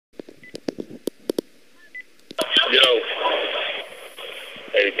Yo.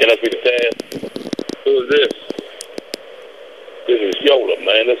 Hey, can I be the task? Who is this? This is Yola,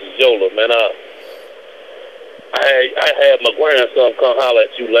 man. I had my grandson come holler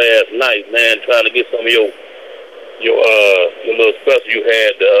at you last night, man, trying to get some of your little special you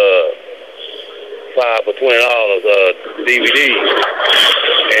had, $5 for $20 DVDs,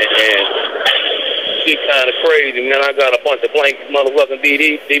 and she kind of crazy, man. I got a bunch of blank motherfucking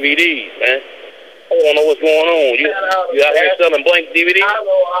DVDs, man. I don't know what's going on. You out here selling blank DVDs?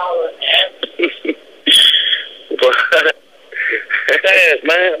 Taz,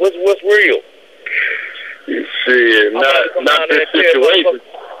 man, what's real? Shit, not this situation.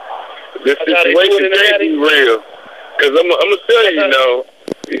 This situation can't be real. Cause I'm gonna tell you now.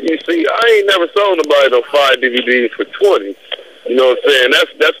 You see, I ain't never sold nobody no 5 DVDs for 20. You know what I'm saying?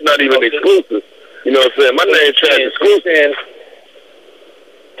 That's not even exclusive. You know what I'm saying? My name's Taz Exclusive.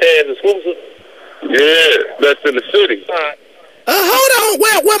 Taz Exclusive? Yeah, that's in the city. Hold on.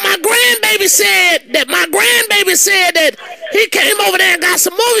 Well, my grandbaby said that he came over there and got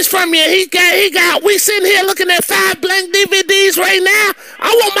some movies from you. We sitting here looking at 5 blank DVDs right now. I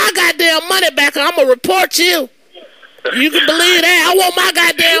want my goddamn money back, or I'm gonna report you. You can believe that. I want my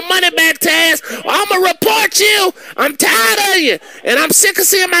goddamn money back, Taz. I'm going to report you. I'm tired of you. And I'm sick of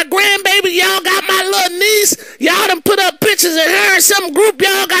seeing my grandbaby. Y'all got my little niece. Y'all done put up pictures of her in some group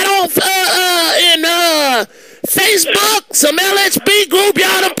y'all got on in Facebook, some LHB group.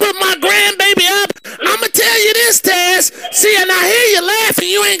 Y'all done put my grandbaby up. I'm going to tell you this, Taz. See, and I hear you laughing.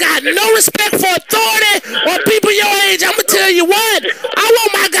 You ain't got no respect for authority or people your age. I'm going to tell you what. I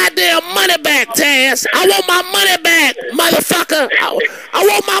want my goddamn money back, Taz. I want my money back, motherfucker. I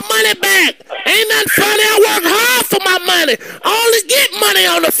want my money back. Ain't nothing funny. I work hard for my money. I only get money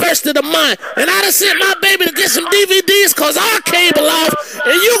on the first of the month. And I done sent my baby to get some DVDs because our cable off.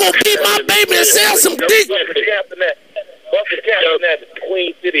 And you going to keep my baby and sell some dick. What's the captain that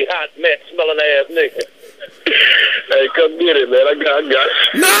Queen City hot mess smelling ass nigga? Hey, come get it, man. I got it.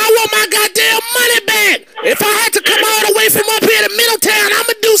 No, I want my goddamn money back. If I had to come all the way from up here to Middletown, I'm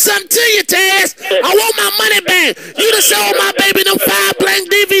going to do something to you, Taz. I want my money back. You done sold my baby them 5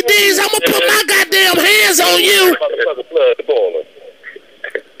 blank DVDs. I'm going to put my goddamn hands on you.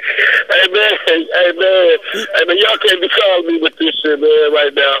 Hey man, y'all can't be calling me with this shit, man,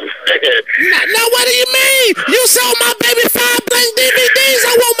 right now. No, what do you mean? You sold my baby 5 blank DVDs.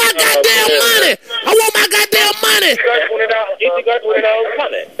 I want my goddamn money. I want my goddamn money. You got $20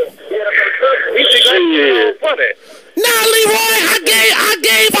 money. You got $20 money. Nah, Leroy, I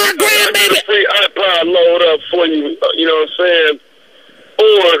gave our grandbaby. See, I probably load up for you. You know what I'm saying?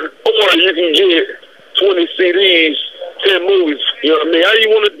 Or you can get 20 CDs. 10 movies, you know what I mean? How you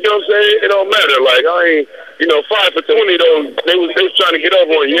want to, you know what I'm saying? It don't matter. Like, I ain't, 5 for 20, though, they was trying to get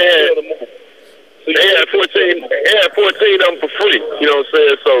over on you. They had 14 of them for free, you know what I'm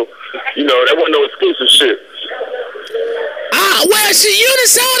saying? So, that wasn't no exclusive shit. Well, you done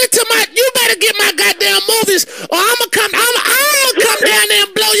sold it to you better get my goddamn movies, or I'm gonna come down there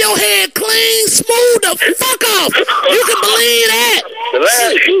and blow your head clean, smooth the fuck off. You can believe that.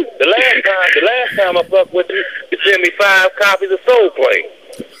 The last time I fucked with you, you sent me 5 copies of Soul Plane.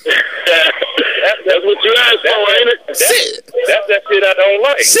 That's what you asked for, ain't it? That's that shit I don't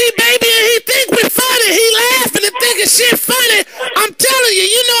like. See, baby, he think we funny. He laughing and thinking shit funny. I'm telling you,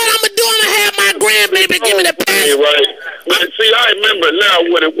 you know what I'm gonna do? I'm gonna have my grandbaby give me the pass. Yeah, right. See, I remember now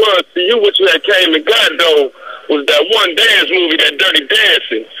what it was. See, what you had came and got though was that one dance movie, that Dirty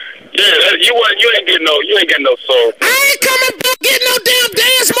Dancing. Yeah, you ain't getting no soul. I ain't coming back getting no damn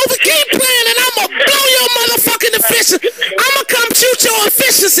dance movie. Keep playing and I'm gonna blow your motherfucking efficiency. I'm gonna come shoot your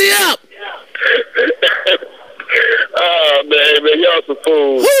efficiency up. Oh man, y'all some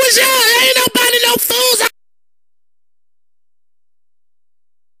fools. Who is y'all? Ain't nobody no fools.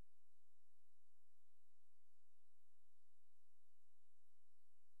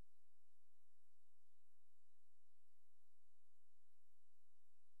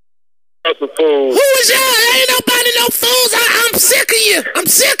 Who is y'all? Ain't nobody no fools. I'm sick of you.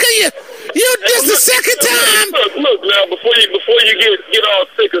 This the second time. Look now, before you get all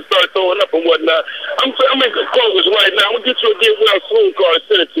sick and start throwing up and whatnot, I'm in Clovis right now. I'm gonna get you a get well soon card and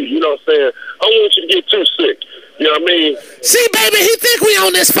send it to you. You know what I'm saying? I don't want you to get too sick. You know what I mean? See, baby, he think we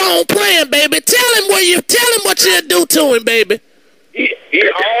on this phone playing, baby. Tell him what you do to him, baby. He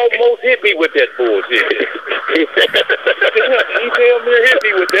almost hit me with that bullshit. He damn near hit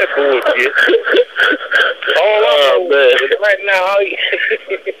me with that bullshit. Man. Right now,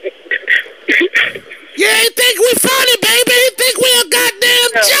 yeah, he think we funny, baby. He think we a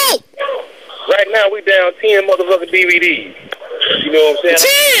goddamn joke. Right now, we down 10 motherfucking DVDs. You know what I'm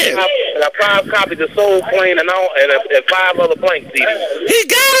saying? 10? got 5 copies of Soul Plane and 5 other blank CDs. He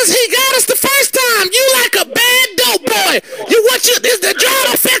got us the first time. You like a bad dope boy. Is the drug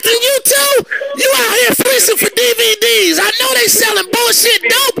affecting you too? You out here fleecing for DVDs. I know they selling bullshit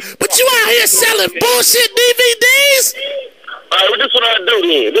dope, but you out here selling bullshit DVDs? Alright, well, this is what I do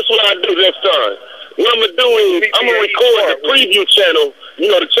then. This is what I do next time. What I'm gonna do is I'm gonna record the preview channel. You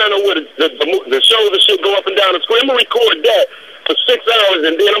know, the channel where the shows and shit go up and down the screen. I'm gonna record that for 6 hours,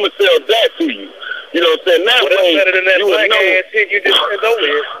 and then I'm gonna sell that to you. You know what I'm saying? That way, better than that you would know. shit you just sent over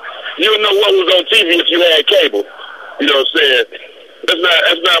here. You would know what was on TV if you had cable. You know what I'm saying? That's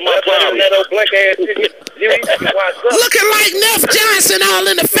not my problem. That old black ass shit you looking like Neff Johnson all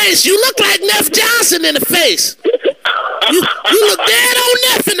in the face. You look like Neff Johnson in the face. You look dead on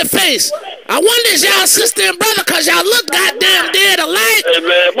Neff in the face. I wonder is y'all sister and brother because y'all look goddamn dead alike. Hey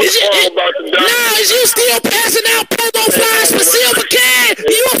man, what's all about the dog? Now is you still passing out promo flyers for Silver Cat?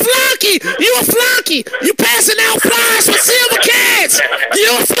 You a flunky. You a flunky. You passing out flyers for Silver Cats.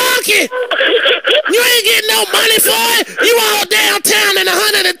 You a flunky. You ain't getting no money for it. You all downtown in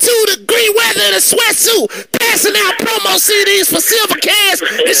 102-degree weather in a sweatsuit passing out promo CDs for Silver Cats,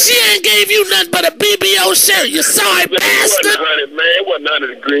 and she ain't gave you nothing but a BBO shirt. You sorry bastard. It wasn't 100, man. It wasn't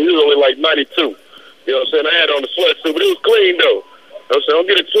 100 degrees. It was only like 92. You know what I'm saying? I had on the sweatsuit, but it was clean though. You know what I'm saying? Don't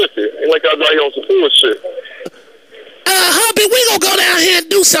get it twisted. Ain't like I was out here on some bullshit. Hubby, we gonna go down here and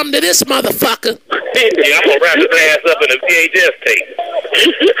do something to this motherfucker. Yeah, I'm gonna wrap his ass up in a VHS tape.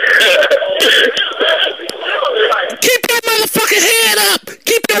 Keep your motherfucking head up.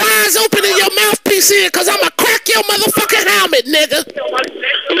 Keep your eyes open and your mouthpiece in, cause I'ma crack your motherfucking helmet, nigga.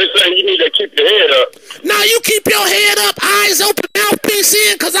 They're saying you need to keep your head up. Now you keep your head up, eyes open, mouthpiece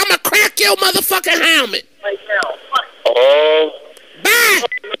in, cause I'ma crack your motherfucking helmet.